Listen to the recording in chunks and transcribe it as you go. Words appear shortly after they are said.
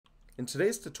In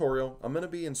today's tutorial, I'm going to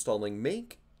be installing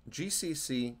Make,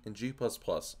 GCC, and G++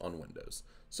 on Windows.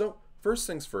 So first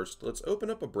things first, let's open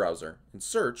up a browser and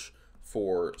search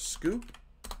for Scoop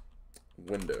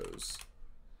Windows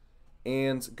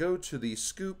and go to the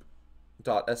scoop.sh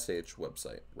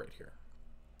website right here.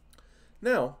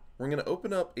 Now we're going to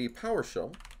open up a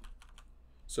PowerShell.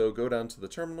 So go down to the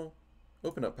terminal,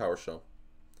 open up PowerShell,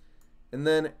 and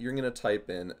then you're going to type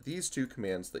in these two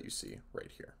commands that you see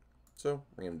right here. So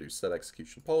we're going to do set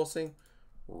execution policy,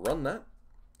 run that,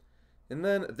 and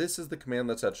then this is the command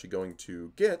that's actually going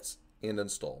to get and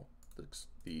install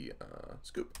the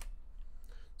Scoop.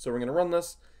 So we're going to run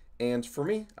this, and for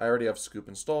me, I already have Scoop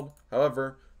installed.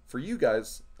 However, for you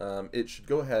guys, it should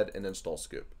go ahead and install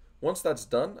Scoop. Once that's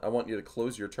done, I want you to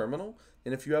close your terminal,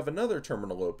 and if you have another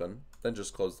terminal open, then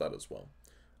just close that as well.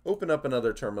 Open up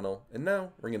another terminal, and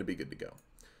now we're going to be good to go.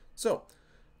 So,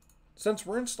 since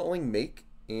we're installing Make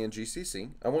and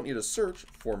GCC, I want you to search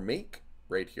for Make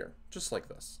right here, just like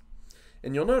this.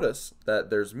 And you'll notice that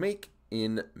there's Make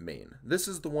in main. This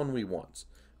is the one we want.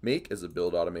 Make is a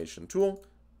build automation tool,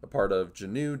 a part of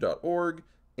GNU.org,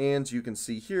 and you can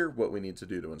see here what we need to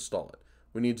do to install it.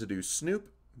 We need to do snoop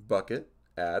bucket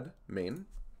add main,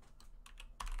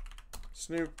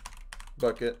 snoop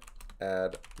bucket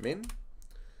add main,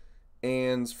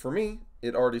 and for me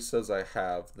it already says I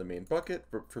have the main bucket,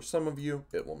 but for some of you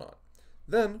it will not.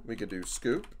 Then we could do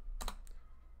scoop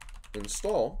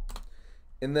install,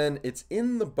 and then it's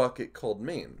in the bucket called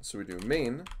main, so we do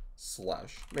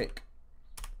main/make,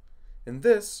 and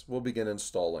this will begin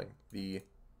installing the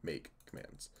make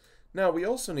commands. Now we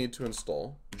also need to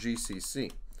install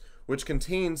GCC, which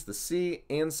contains the C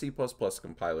and C++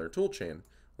 compiler toolchain,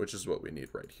 which is what we need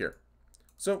right here.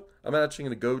 So I'm actually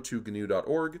going to go to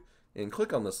GNU.org and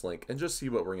click on this link and just see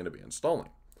what we're going to be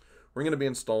installing. We're going to be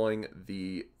installing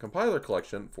the compiler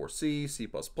collection for C, C++,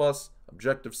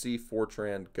 Objective-C,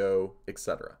 Fortran, Go,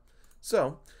 etc.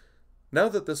 So now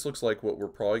that this looks like what we're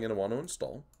probably going to want to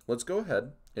install, let's go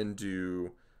ahead and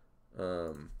do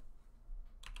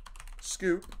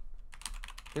scoop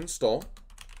install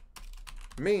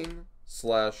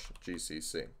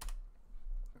main/GCC.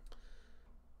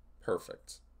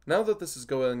 Perfect. Now that this is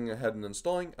going ahead and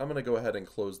installing, I'm going to go ahead and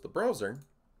close the browser,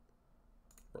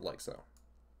 or like so.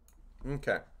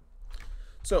 Okay.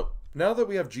 So now that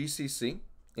we have GCC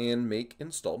and Make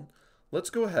installed, let's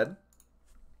go ahead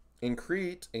and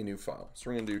create a new file.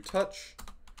 So we're going to do touch,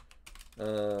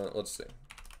 let's see.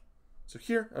 So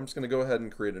here, I'm just going to go ahead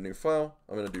and create a new file.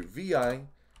 I'm going to do vi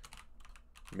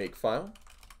makefile.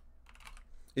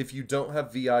 If you don't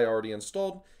have vi already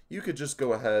installed, you could just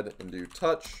go ahead and do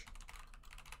touch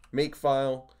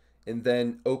makefile and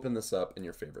then open this up in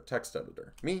your favorite text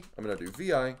editor. Me, I'm going to do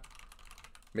vi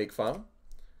makefile,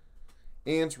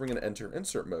 and we're going to enter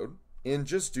insert mode and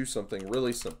just do something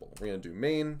really simple. We're going to do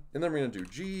main, and then we're going to do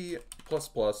G++-O,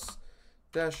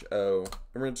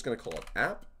 and we're just going to call it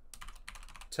app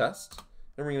test,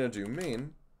 and we're going to do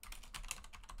main.cpp,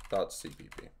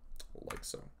 like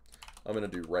so. I'm going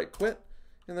to do right quit,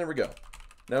 and there we go.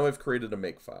 Now I've created a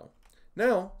make file.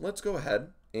 Now let's go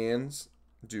ahead and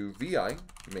do vi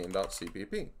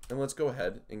main.cpp, and let's go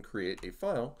ahead and create a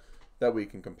file that we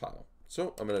can compile.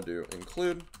 So I'm going to do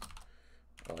include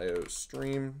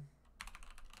iostream.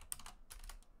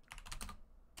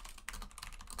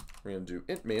 We're going to do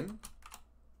int main.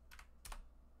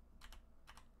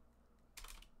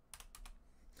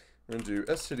 We're going to do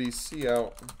std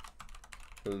cout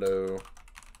hello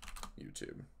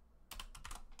YouTube.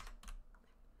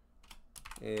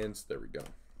 And there we go.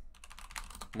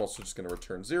 I'm also just going to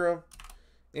return 0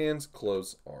 and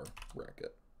close our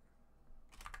bracket.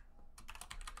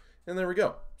 And there we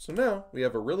go. So now we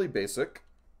have a really basic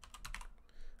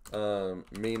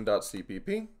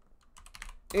main.cpp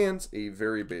and a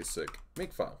very basic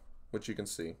makefile, which you can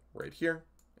see right here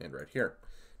and right here.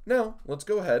 Now let's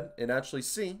go ahead and actually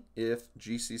see if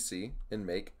GCC and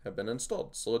Make have been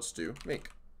installed. So let's do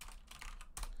Make,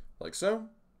 like so.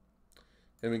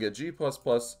 And we get G++,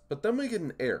 but then we get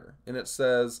an error, and it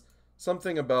says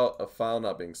something about a file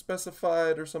not being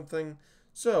specified or something.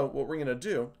 So what we're going to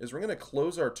do is we're going to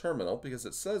close our terminal because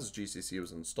it says GCC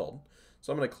was installed.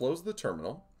 So I'm going to close the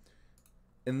terminal,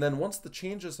 and then once the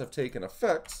changes have taken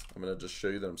effect, I'm going to just show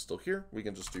you that I'm still here. We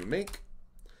can just do Make,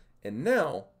 and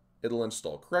now it'll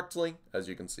install correctly, as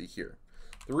you can see here.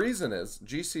 The reason is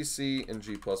GCC and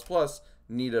G++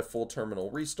 need a full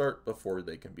terminal restart before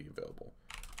they can be available.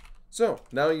 So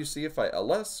now you see if I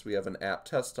ls, we have an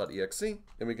app-test.exe,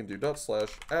 and we can do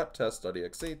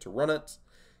 /app-test.exe to run it,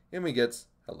 and we get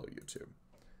hello YouTube.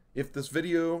 If this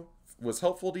video was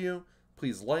helpful to you,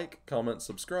 please like, comment,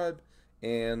 subscribe,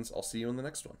 and I'll see you in the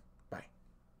next one. Bye.